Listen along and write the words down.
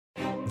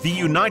The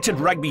United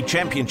Rugby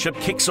Championship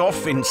kicks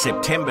off in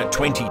September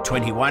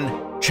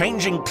 2021,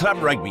 changing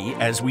club rugby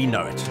as we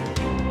know it.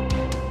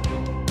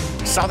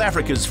 South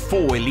Africa's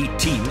 4 elite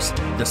teams,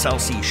 the Cell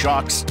C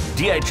Sharks,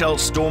 DHL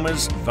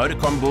Stormers,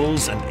 Vodacom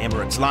Bulls and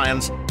Emirates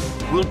Lions,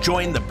 will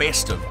join the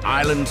best of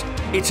Ireland,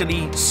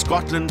 Italy,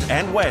 Scotland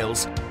and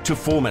Wales to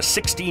form a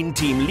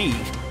 16-team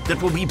league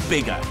that will be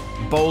bigger,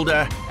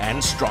 bolder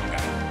and stronger.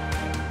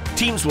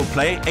 Teams will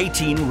play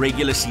 18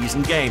 regular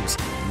season games,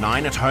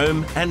 9 at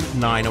home and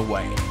 9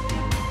 away.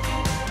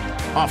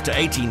 After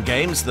 18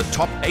 games, the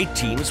top 8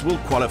 teams will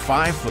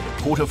qualify for the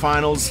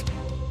quarterfinals,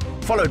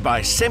 followed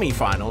by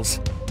semi-finals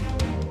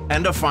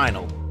and a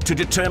final to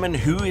determine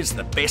who is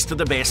the best of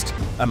the best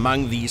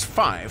among these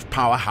 5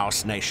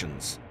 powerhouse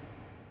nations.